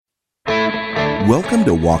Welcome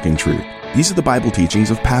to Walk in Truth. These are the Bible teachings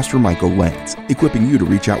of Pastor Michael Lance, equipping you to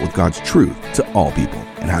reach out with God's truth to all people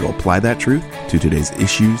and how to apply that truth to today's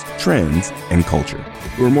issues, trends, and culture.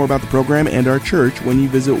 Learn more about the program and our church when you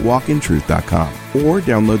visit walkintruth.com or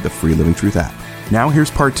download the free Living Truth app. Now here's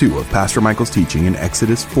part 2 of Pastor Michael's teaching in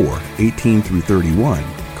Exodus 4:18 through 31,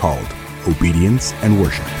 called Obedience and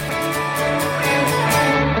Worship.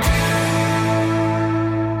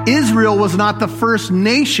 Israel was not the first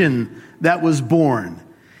nation that was born.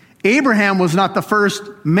 Abraham was not the first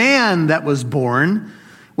man that was born.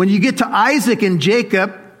 When you get to Isaac and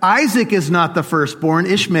Jacob, Isaac is not the firstborn,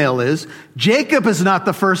 Ishmael is. Jacob is not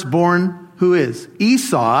the firstborn, who is?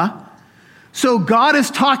 Esau. So God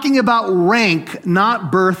is talking about rank,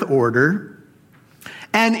 not birth order.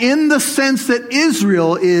 And in the sense that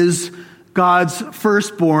Israel is God's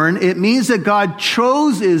firstborn, it means that God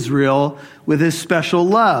chose Israel with his special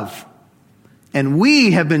love. And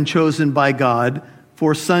we have been chosen by God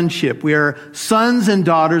for sonship. We are sons and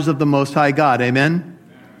daughters of the Most High God. Amen?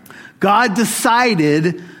 God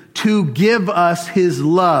decided to give us his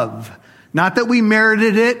love. Not that we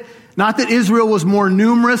merited it, not that Israel was more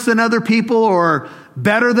numerous than other people or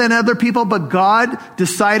better than other people, but God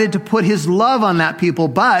decided to put his love on that people.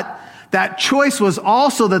 But that choice was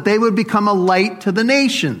also that they would become a light to the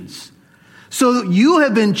nations. So you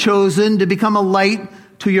have been chosen to become a light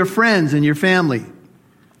to your friends and your family.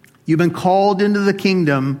 You've been called into the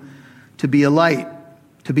kingdom to be a light,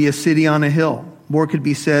 to be a city on a hill. More could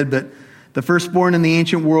be said, but the firstborn in the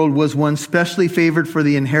ancient world was one specially favored for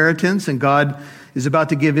the inheritance, and God is about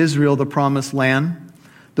to give Israel the promised land,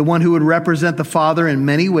 the one who would represent the Father in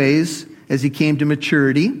many ways as he came to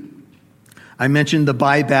maturity. I mentioned the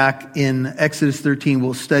buyback in Exodus 13.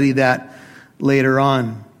 We'll study that later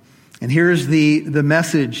on. And here's the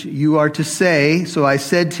message you are to say. So I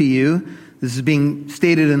said to you, this is being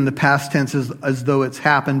stated in the past tense as though it's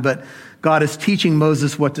happened, but God is teaching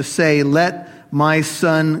Moses what to say. Let my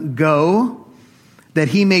son go, that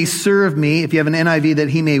he may serve me. If you have an NIV, that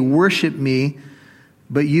he may worship me,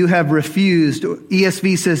 but you have refused.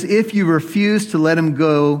 ESV says, if you refuse to let him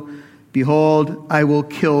go, behold, I will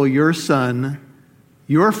kill your son,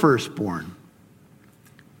 your firstborn.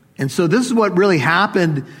 And so this is what really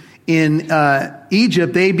happened in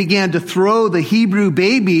Egypt. They began to throw the Hebrew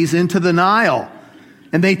babies into the Nile,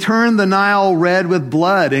 and they turned the Nile red with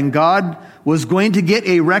blood, and God was going to get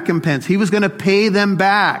a recompense. He was going to pay them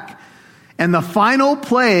back. And the final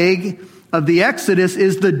plague of the Exodus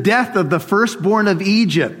is the death of the firstborn of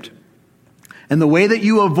Egypt. And the way that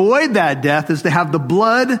you avoid that death is to have the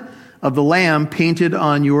blood of the lamb painted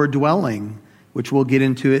on your dwelling, which we'll get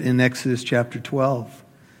into it in Exodus chapter 12.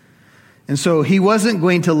 And so he wasn't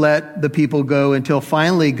going to let the people go until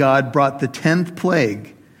finally God brought the 10th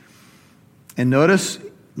plague. And notice,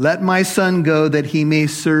 let my son go that he may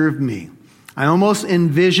serve me. I almost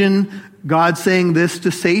envision God saying this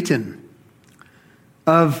to Satan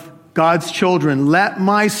of God's children. Let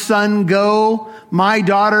my son go, my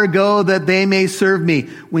daughter go, that they may serve me.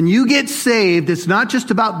 When you get saved, it's not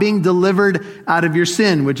just about being delivered out of your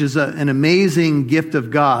sin, which is an amazing gift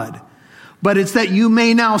of God. But it's that you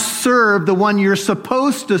may now serve the one you're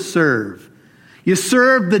supposed to serve. You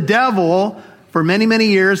served the devil for many, many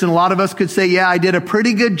years, and a lot of us could say, yeah, I did a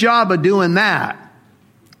pretty good job of doing that.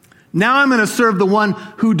 Now I'm going to serve the one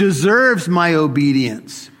who deserves my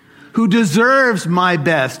obedience, who deserves my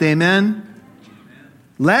best. Amen?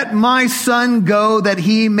 Let my son go that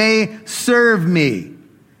he may serve me.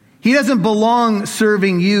 He doesn't belong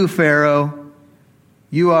serving you, Pharaoh.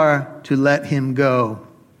 You are to let him go.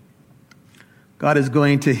 God is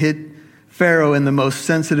going to hit Pharaoh in the most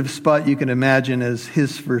sensitive spot you can imagine as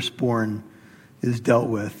his firstborn is dealt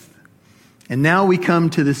with. And now we come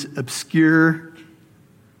to this obscure,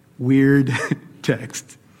 weird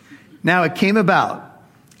text. Now it came about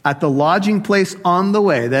at the lodging place on the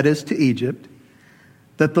way, that is to Egypt,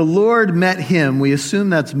 that the Lord met him, we assume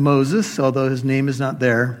that's Moses, although his name is not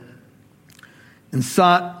there, and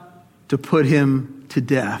sought to put him to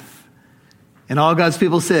death. And all God's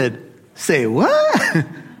people said, say what?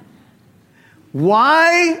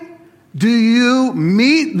 Why do you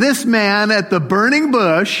meet this man at the burning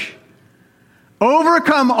bush,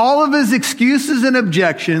 overcome all of his excuses and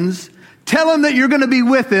objections, tell him that you're going to be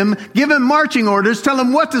with him, give him marching orders, tell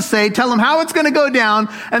him what to say, tell him how it's going to go down,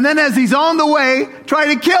 and then as he's on the way,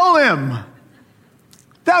 try to kill him?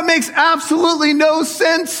 That makes absolutely no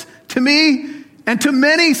sense to me and to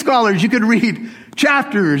many scholars. You could read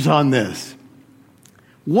chapters on this.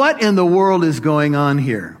 What in the world is going on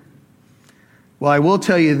here? Well, I will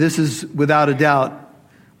tell you, this is without a doubt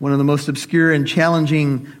one of the most obscure and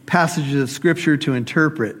challenging passages of Scripture to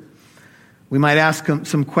interpret. We might ask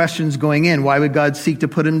some questions going in. Why would God seek to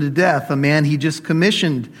put him to death, a man he just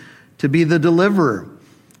commissioned to be the deliverer?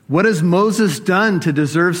 What has Moses done to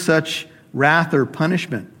deserve such wrath or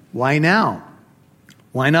punishment? Why now?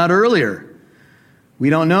 Why not earlier? We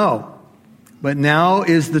don't know. But now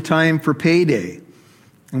is the time for payday.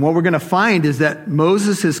 And what we're going to find is that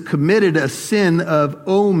Moses has committed a sin of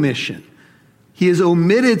omission. He has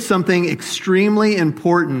omitted something extremely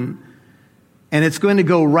important, and it's going to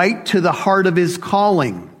go right to the heart of his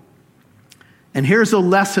calling. And here's a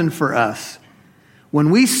lesson for us. When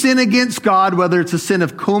we sin against God, whether it's a sin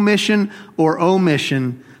of commission or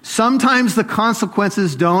omission, sometimes the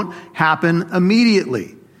consequences don't happen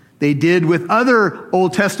immediately. They did with other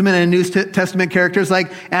Old Testament and New Testament characters like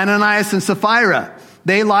Ananias and Sapphira.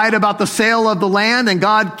 They lied about the sale of the land, and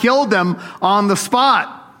God killed them on the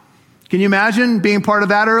spot. Can you imagine being part of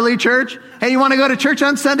that early church? Hey, you want to go to church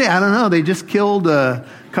on Sunday? I don't know. They just killed a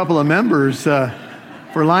couple of members for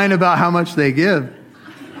lying about how much they give.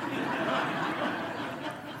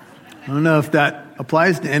 I don't know if that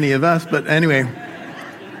applies to any of us, but anyway.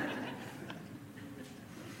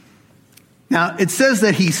 Now, it says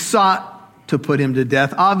that he sought to put him to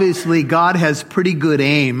death. Obviously, God has pretty good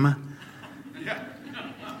aim.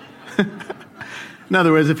 In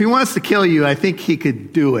other words, if he wants to kill you, I think he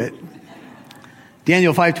could do it.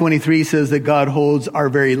 Daniel 5:23 says that God holds our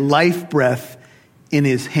very life breath in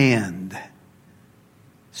his hand.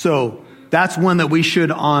 So that's one that we should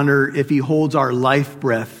honor if he holds our life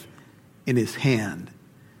breath in his hand.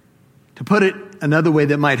 To put it another way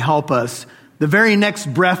that might help us, the very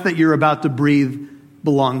next breath that you're about to breathe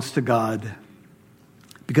belongs to God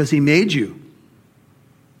because he made you.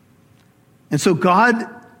 And so God,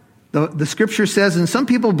 the scripture says, and some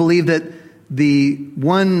people believe that the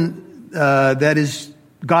one that is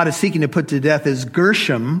God is seeking to put to death is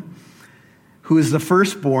Gershom, who is the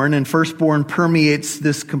firstborn, and firstborn permeates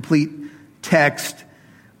this complete text,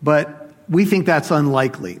 but we think that's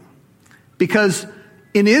unlikely. Because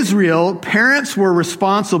in Israel, parents were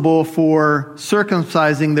responsible for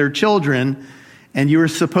circumcising their children, and you were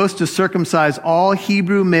supposed to circumcise all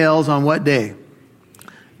Hebrew males on what day?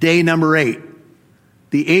 Day number 8.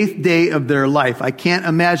 The 8th day of their life. I can't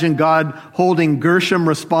imagine God holding Gershom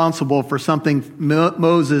responsible for something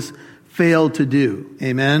Moses failed to do.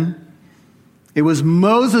 Amen? It was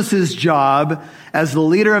Moses' job as the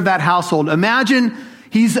leader of that household. Imagine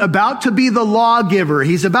he's about to be the lawgiver.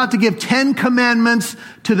 He's about to give 10 commandments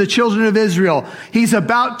to the children of Israel. He's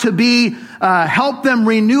about to help them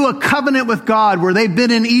renew a covenant with God where they've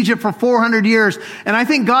been in Egypt for 400 years. And I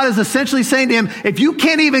think God is essentially saying to him, if you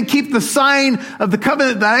can't even keep the sign of the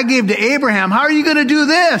covenant that I gave to Abraham, how are you going to do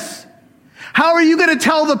this? How are you going to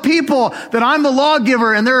tell the people that I'm the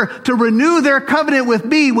lawgiver and they're to renew their covenant with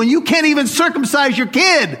me when you can't even circumcise your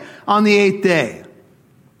kid on the 8th day?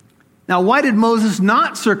 Now, why did Moses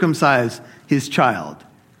not circumcise his child?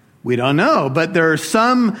 We don't know, but there's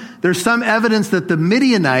some evidence that the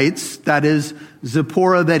Midianites, that is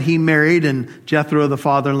Zipporah that he married and Jethro, the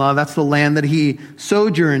father-in-law, that's the land that he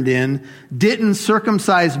sojourned in, didn't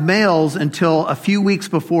circumcise males until a few weeks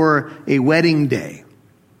before a wedding day.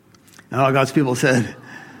 And all God's people said,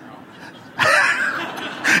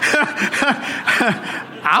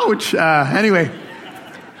 ouch. Anyway.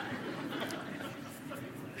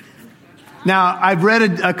 Now, I've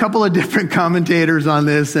read a couple of different commentators on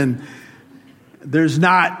this, and there's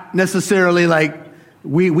not necessarily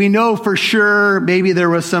we know for sure maybe there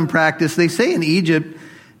was some practice. They say in Egypt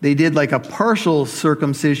they did like a partial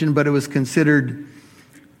circumcision, but it was considered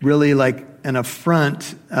really like an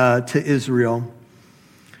affront to Israel.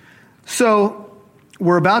 So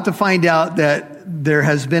we're about to find out that there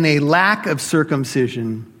has been a lack of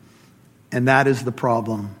circumcision, and that is the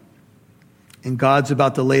problem. And God's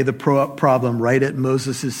about to lay the problem right at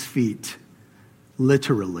Moses' feet,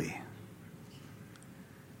 literally.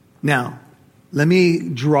 Now, let me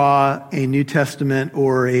draw a New Testament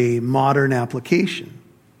or a modern application,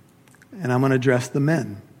 and I'm going to address the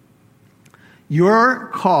men.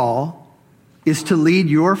 Your call is to lead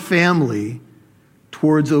your family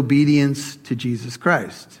towards obedience to Jesus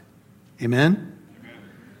Christ. Amen? Amen.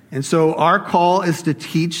 And so our call is to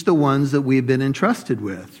teach the ones that we've been entrusted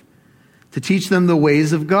with, to teach them the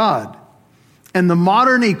ways of God. And the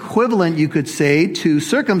modern equivalent, you could say, to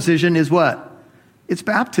circumcision is what? It's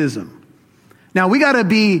baptism. Now, we got to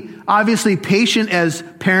be obviously patient as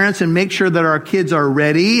parents and make sure that our kids are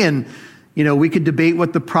ready. And, we could debate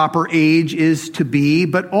what the proper age is to be.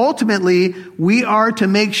 But ultimately, we are to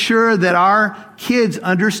make sure that our kids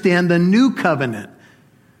understand the new covenant.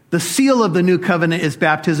 The seal of the new covenant is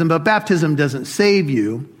baptism, but baptism doesn't save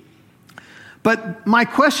you. But my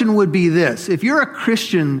question would be this. If you're a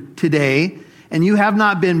Christian today and you have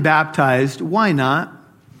not been baptized, why not?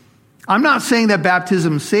 I'm not saying that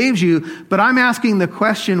baptism saves you, but I'm asking the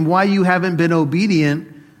question why you haven't been obedient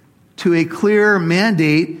to a clear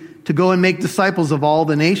mandate to go and make disciples of all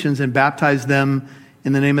the nations and baptize them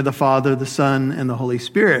in the name of the Father, the Son, and the Holy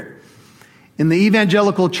Spirit. In the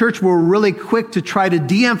evangelical church, we're really quick to try to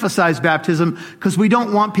de-emphasize baptism because we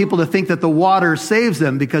don't want people to think that the water saves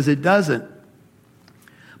them, because it doesn't.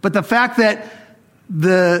 But the fact that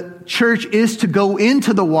the church is to go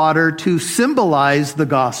into the water to symbolize the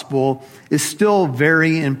gospel is still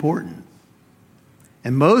very important.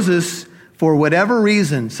 And Moses, for whatever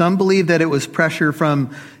reason, some believe that it was pressure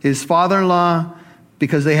from his father-in-law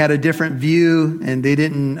because they had a different view and they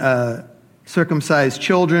didn't circumcise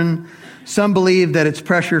children. Some believe that it's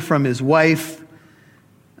pressure from his wife.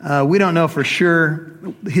 We don't know for sure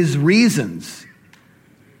his reasons.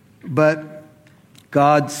 But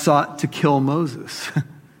God sought to kill Moses.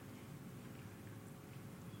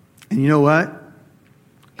 And you know what?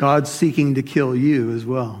 God's seeking to kill you as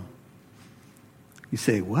well. You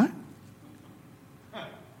say, what?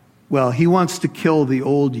 Well, he wants to kill the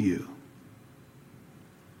old you.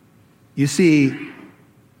 You see,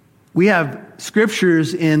 we have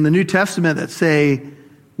scriptures in the New Testament that say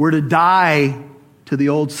we're to die to the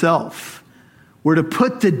old self. We're to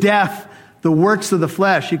put to death the works of the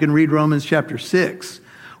flesh. You can read Romans chapter 6.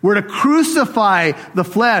 We're to crucify the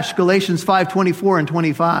flesh, Galatians 5:24 and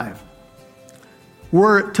 25.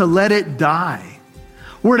 We're to let it die.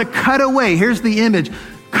 We're to cut away, here's the image,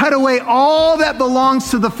 cut away all that belongs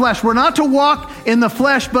to the flesh. We're not to walk in the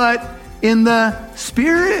flesh, but in the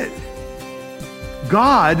Spirit.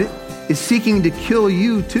 God is seeking to kill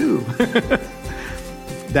you too.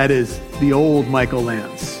 That is the old Michael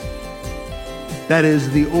Lance. That is,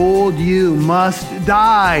 the old you must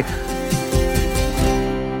die.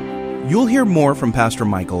 You'll hear more from Pastor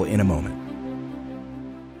Michael in a moment.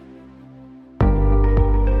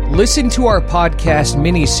 Listen to our podcast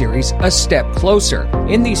mini-series, A Step Closer.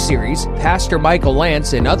 In these series, Pastor Michael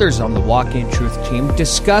Lance and others on the Walk in Truth team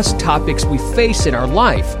discuss topics we face in our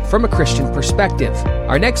life from a Christian perspective.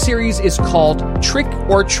 Our next series is called Trick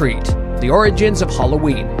or Treat, the origins of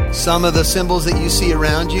Halloween. Some of the symbols that you see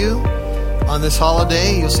around you on this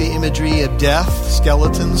holiday, you'll see imagery of death,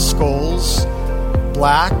 skeletons, skulls,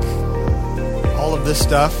 black. All of this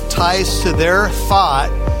stuff ties to their thought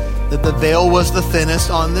that the veil was the thinnest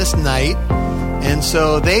on this night. And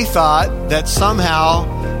so they thought that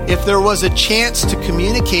somehow, if there was a chance to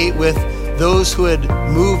communicate with those who had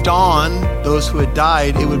moved on, those who had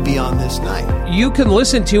died, it would be on this night. You can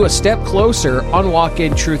listen to A Step Closer on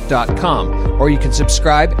walkintruth.com, or you can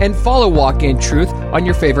subscribe and follow Walk in Truth on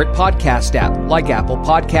your favorite podcast app like Apple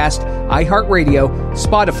Podcast, iHeartRadio,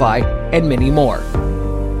 Spotify, and many more.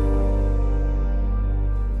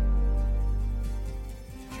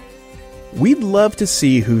 We'd love to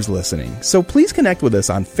see who's listening, so please connect with us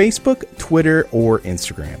on Facebook, Twitter, or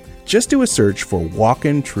Instagram. Just do a search for Walk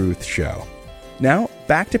in Truth Show. Now,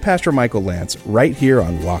 back to Pastor Michael Lance right here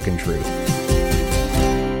on Walk in Truth.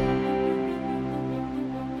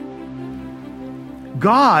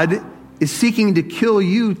 God is seeking to kill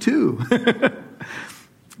you too.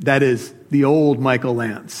 That is the old Michael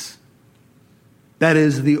Lance. That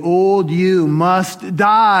is the old you must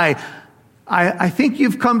die. I think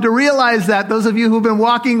you've come to realize that, those of you who've been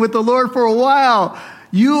walking with the Lord for a while.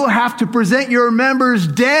 You have to present your members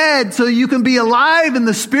dead so you can be alive in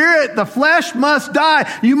the Spirit. The flesh must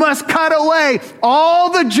die. You must cut away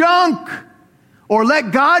all the junk, or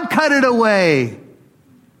let God cut it away.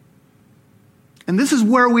 And this is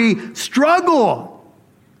where we struggle.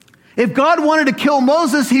 If God wanted to kill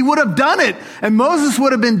Moses, he would have done it, and Moses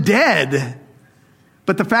would have been dead.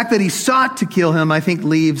 But the fact that he sought to kill him, I think,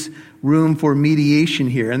 leaves room for mediation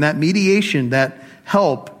here. And that mediation, that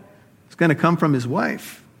help, is going to come from his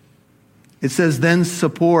wife. It says, then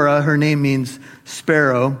Zipporah, her name means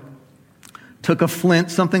sparrow, took a flint,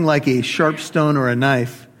 something like a sharp stone or a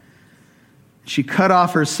knife. She cut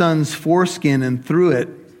off her son's foreskin and threw it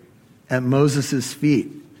at Moses'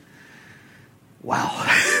 feet. Wow.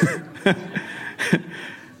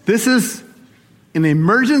 This is an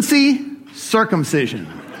emergency circumcision.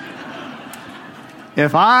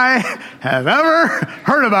 If I have ever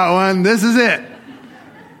heard about one, this is it.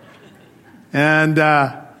 And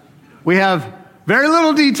we have very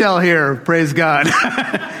little detail here, praise God.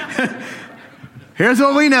 Here's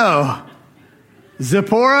what we know.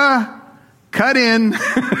 Zipporah cut in,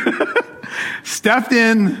 stepped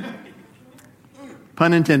in,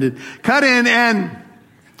 pun intended, and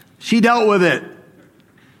she dealt with it.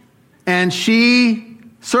 And she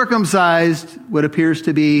circumcised what appears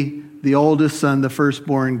to be the oldest son, the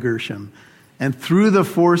firstborn Gershom, and threw the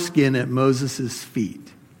foreskin at Moses'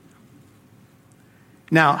 feet.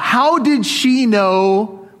 Now, how did she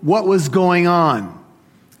know what was going on?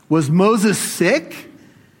 Was Moses sick?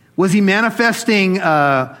 Was he manifesting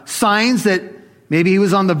signs that maybe he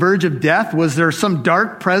was on the verge of death? Was there some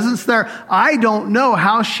dark presence there? I don't know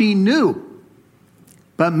how she knew.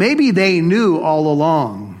 But maybe they knew all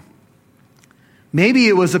along. Maybe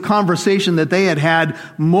it was a conversation that they had had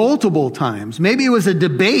multiple times. Maybe it was a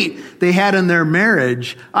debate they had in their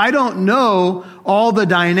marriage. I don't know all the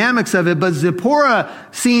dynamics of it, but Zipporah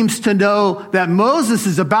seems to know that Moses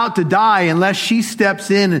is about to die unless she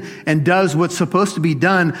steps in and does what's supposed to be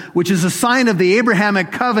done, which is a sign of the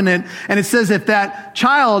Abrahamic covenant. And it says if that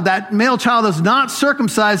child, that male child, is not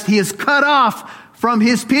circumcised, he is cut off from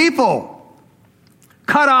his people.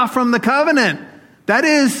 Cut off from the covenant. That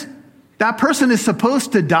is, that person is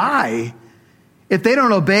supposed to die if they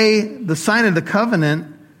don't obey the sign of the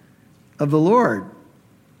covenant of the Lord.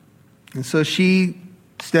 And so she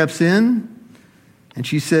steps in and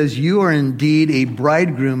she says, "You are indeed a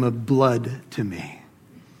bridegroom of blood to me."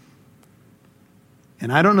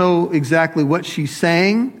 And I don't know exactly what she's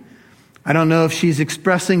saying. I don't know if she's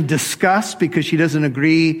expressing disgust because she doesn't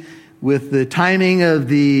agree with the timing of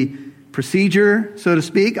the procedure, so to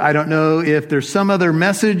speak. I don't know if there's some other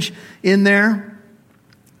message in there.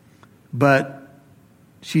 But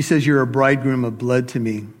she says, "You're a bridegroom of blood to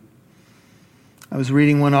me." I was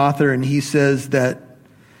reading one author, and he says that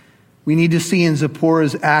we need to see in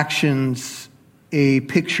Zipporah's actions a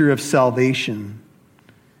picture of salvation.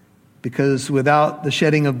 Because without the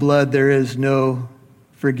shedding of blood, there is no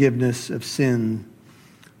forgiveness of sin.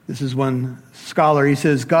 This is one scholar. He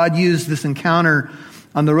says, God used this encounter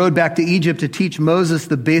on the road back to Egypt to teach Moses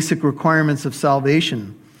the basic requirements of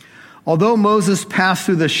salvation. Although Moses passed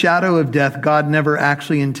through the shadow of death, God never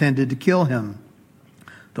actually intended to kill him.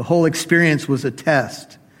 The whole experience was a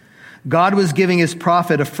test. God was giving his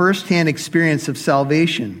prophet a first-hand experience of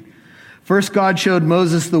salvation. First, God showed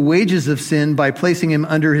Moses the wages of sin by placing him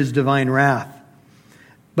under his divine wrath.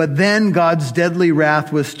 But then God's deadly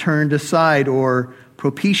wrath was turned aside or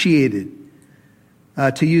propitiated.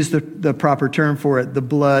 To use the proper term for it,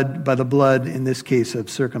 by the blood, in this case, of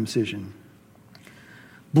circumcision.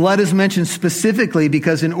 Blood is mentioned specifically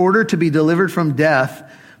because in order to be delivered from death,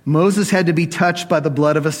 Moses had to be touched by the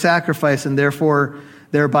blood of a sacrifice and therefore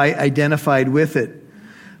thereby identified with it.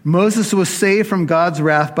 Moses was saved from God's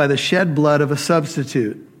wrath by the shed blood of a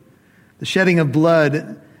substitute. The shedding of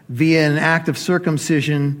blood via an act of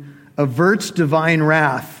circumcision averts divine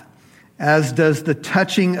wrath, as does the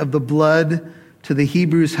touching of the blood to the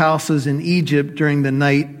Hebrews' houses in Egypt during the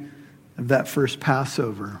night of that first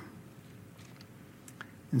Passover.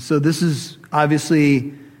 And so this is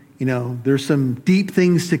obviously, there's some deep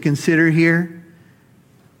things to consider here.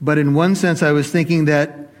 But in one sense, I was thinking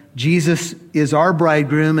that Jesus is our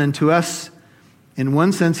bridegroom, and to us, in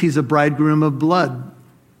one sense, he's a bridegroom of blood.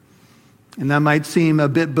 And that might seem a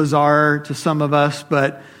bit bizarre to some of us,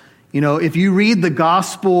 but if you read the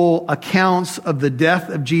gospel accounts of the death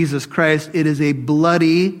of Jesus Christ, it is a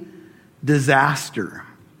bloody disaster.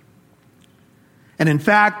 And in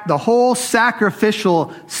fact, the whole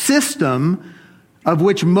sacrificial system of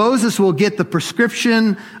which Moses will get the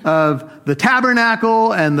prescription of the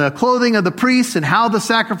tabernacle and the clothing of the priests and how the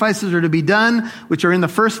sacrifices are to be done, which are in the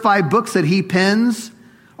first 5 books that he pens,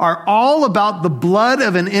 are all about the blood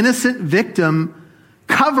of an innocent victim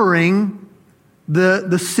covering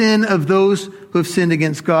the sin of those who have sinned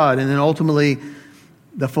against God. And then ultimately,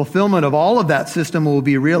 the fulfillment of all of that system will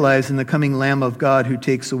be realized in the coming Lamb of God who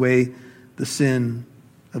takes away the sin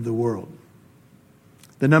of the world.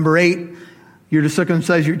 The number 8, you're to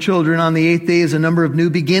circumcise your children on the 8th day, is a number of new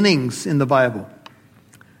beginnings in the Bible.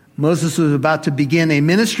 Moses was about to begin a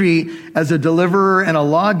ministry as a deliverer and a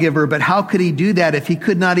lawgiver, but how could he do that if he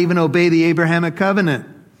could not even obey the Abrahamic covenant?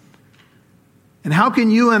 And how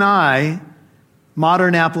can you and I,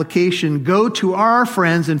 modern application, go to our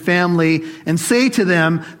friends and family and say to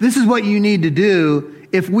them, this is what you need to do,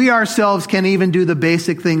 if we ourselves can't even do the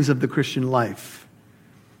basic things of the Christian life?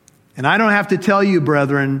 And I don't have to tell you,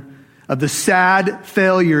 brethren, of the sad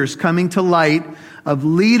failures coming to light of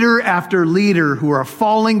leader after leader who are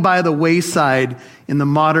falling by the wayside in the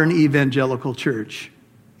modern evangelical church.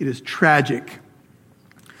 It is tragic.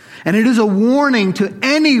 And it is a warning to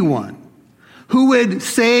anyone who would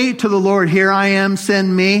say to the Lord, here I am,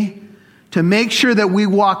 send me, to make sure that we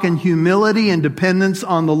walk in humility and dependence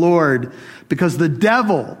on the Lord, because the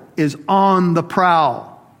devil is on the prowl.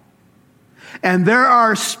 And there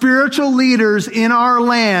are spiritual leaders in our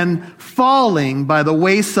land falling by the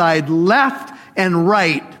wayside left and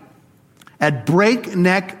right at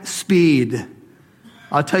breakneck speed.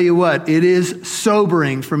 I'll tell you what, it is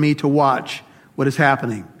sobering for me to watch what is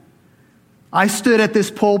happening. I stood at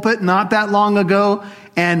this pulpit not that long ago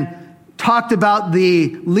and talked about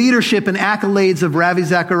the leadership and accolades of Ravi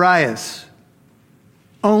Zacharias,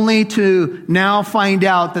 only to now find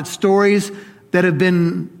out that stories that have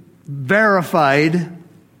been verified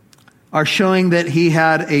are showing that he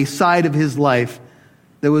had a side of his life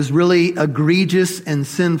that was really egregious and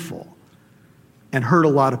sinful and hurt a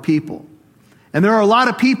lot of people. And there are a lot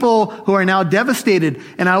of people who are now devastated.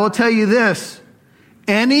 And I will tell you this,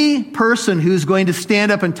 any person who's going to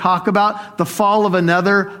stand up and talk about the fall of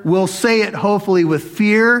another will say it hopefully with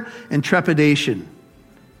fear and trepidation.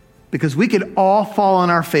 Because we could all fall on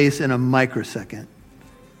our face in a microsecond.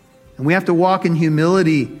 And we have to walk in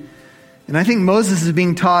humility. And I think Moses is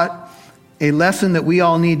being taught a lesson that we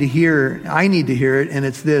all need to hear. I need to hear it, and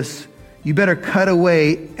it's this. You better cut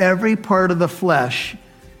away every part of the flesh.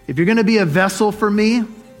 If you're going to be a vessel for me,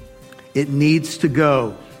 it needs to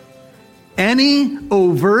go. Any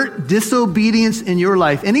overt disobedience in your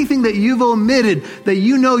life, anything that you've omitted that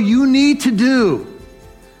you know you need to do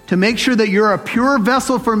to make sure that you're a pure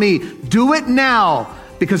vessel for me, do it now,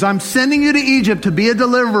 because I'm sending you to Egypt to be a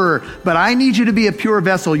deliverer, but I need you to be a pure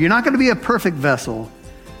vessel. You're not going to be a perfect vessel,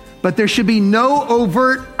 but there should be no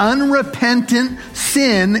overt, unrepentant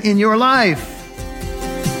sin in your life.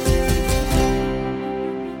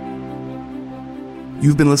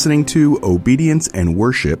 You've been listening to Obedience and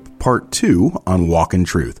Worship, Part 2 on Walk in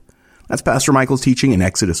Truth. That's Pastor Michael's teaching in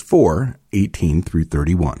Exodus 4, 18 through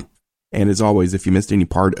 31. And as always, if you missed any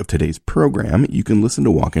part of today's program, you can listen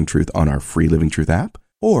to Walk in Truth on our free Living Truth app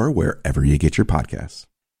or wherever you get your podcasts.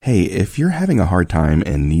 Hey, if you're having a hard time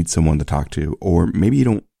and need someone to talk to, or maybe you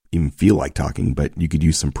don't even feel like talking, but you could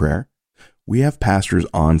use some prayer, we have pastors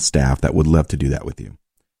on staff that would love to do that with you.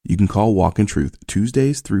 You can call Walk in Truth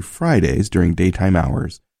Tuesdays through Fridays during daytime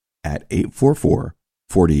hours at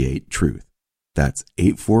 844-48-TRUTH. That's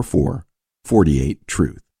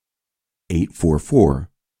 844-48-TRUTH.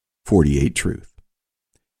 844-48-TRUTH.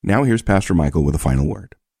 Now here's Pastor Michael with a final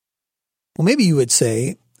word. Well, maybe you would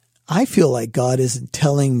say, I feel like God isn't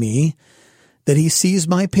telling me that he sees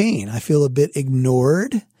my pain. I feel a bit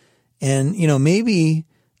ignored. And, maybe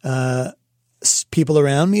people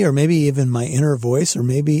around me, or maybe even my inner voice, or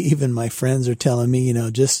maybe even my friends are telling me,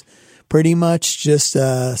 just pretty much just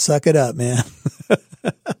suck it up, man.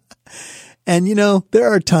 And,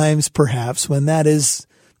 there are times perhaps when that is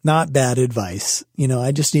not bad advice.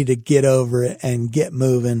 I just need to get over it and get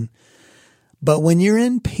moving. But when you're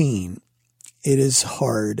in pain, it is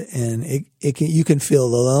hard, and you can feel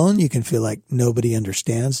alone. You can feel like nobody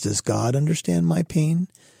understands. Does God understand my pain?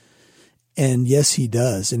 And yes, he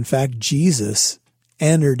does. In fact, Jesus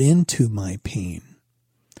entered into my pain.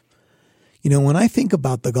 When I think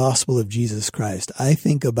about the gospel of Jesus Christ, I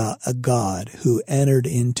think about a God who entered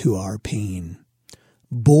into our pain,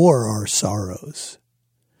 bore our sorrows,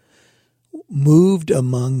 moved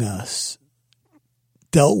among us,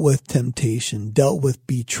 dealt with temptation, dealt with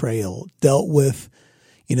betrayal, dealt with,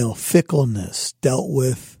 fickleness, dealt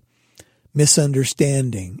with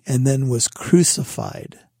misunderstanding, and then was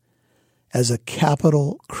crucified as a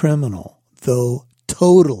capital criminal, though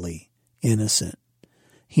totally innocent.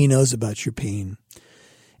 He knows about your pain.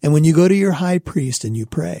 And when you go to your high priest and you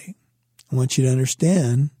pray, I want you to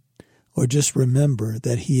understand, or just remember,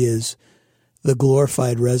 that he is the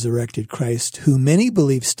glorified, resurrected Christ, who many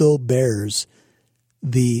believe still bears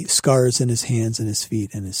the scars in his hands and his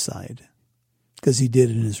feet and his side, because he did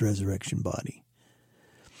it in his resurrection body.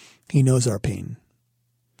 He knows our pain.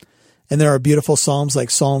 And there are beautiful psalms like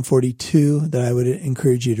Psalm 42 that I would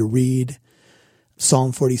encourage you to read.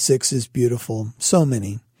 Psalm 46 is beautiful. So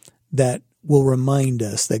many that will remind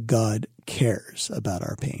us that God cares about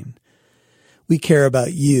our pain. We care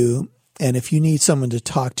about you. And if you need someone to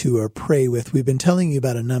talk to or pray with, we've been telling you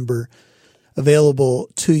about a number available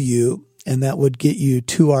to you, and that would get you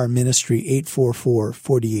to our ministry,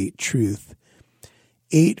 844-48-TRUTH.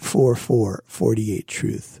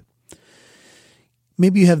 844-48-TRUTH.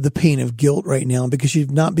 Maybe you have the pain of guilt right now because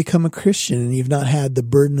you've not become a Christian and you've not had the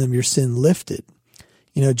burden of your sin lifted.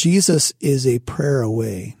 Jesus is a prayer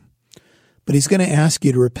away, but he's going to ask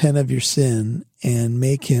you to repent of your sin and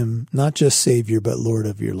make him not just Savior, but Lord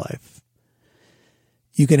of your life.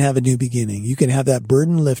 You can have a new beginning. You can have that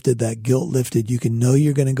burden lifted, that guilt lifted. You can know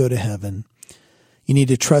you're going to go to heaven. You need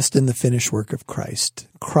to trust in the finished work of Christ.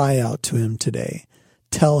 Cry out to him today.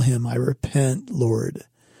 Tell him, I repent, Lord.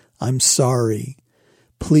 I'm sorry.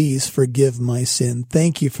 Please forgive my sin.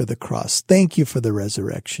 Thank you for the cross. Thank you for the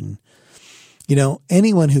resurrection. You know,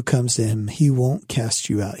 anyone who comes to him, he won't cast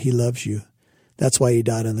you out. He loves you. That's why he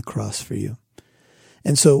died on the cross for you.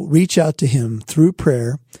 And so reach out to him through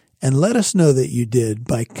prayer and let us know that you did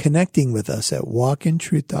by connecting with us at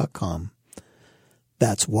walkintruth.com.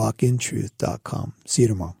 That's walkintruth.com. See you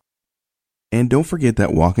tomorrow. And don't forget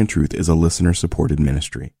that Walk in Truth is a listener-supported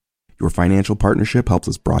ministry. Your financial partnership helps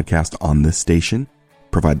us broadcast on this station,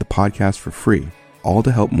 provide the podcast for free, all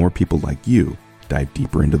to help more people like you dive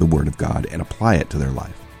deeper into the Word of God and apply it to their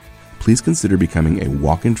life. Please consider becoming a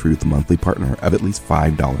Walk in Truth monthly partner of at least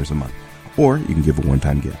 $5 a month, or you can give a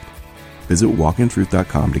one-time gift. Visit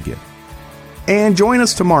walkintruth.com to give. And join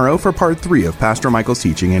us tomorrow for part 3 of Pastor Michael's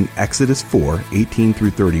teaching in Exodus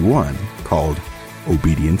 4:18-31, called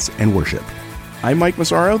Obedience and Worship. I'm Mike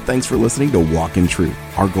Massaro. Thanks for listening to Walk in Truth.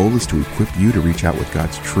 Our goal is to equip you to reach out with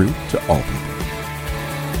God's truth to all people.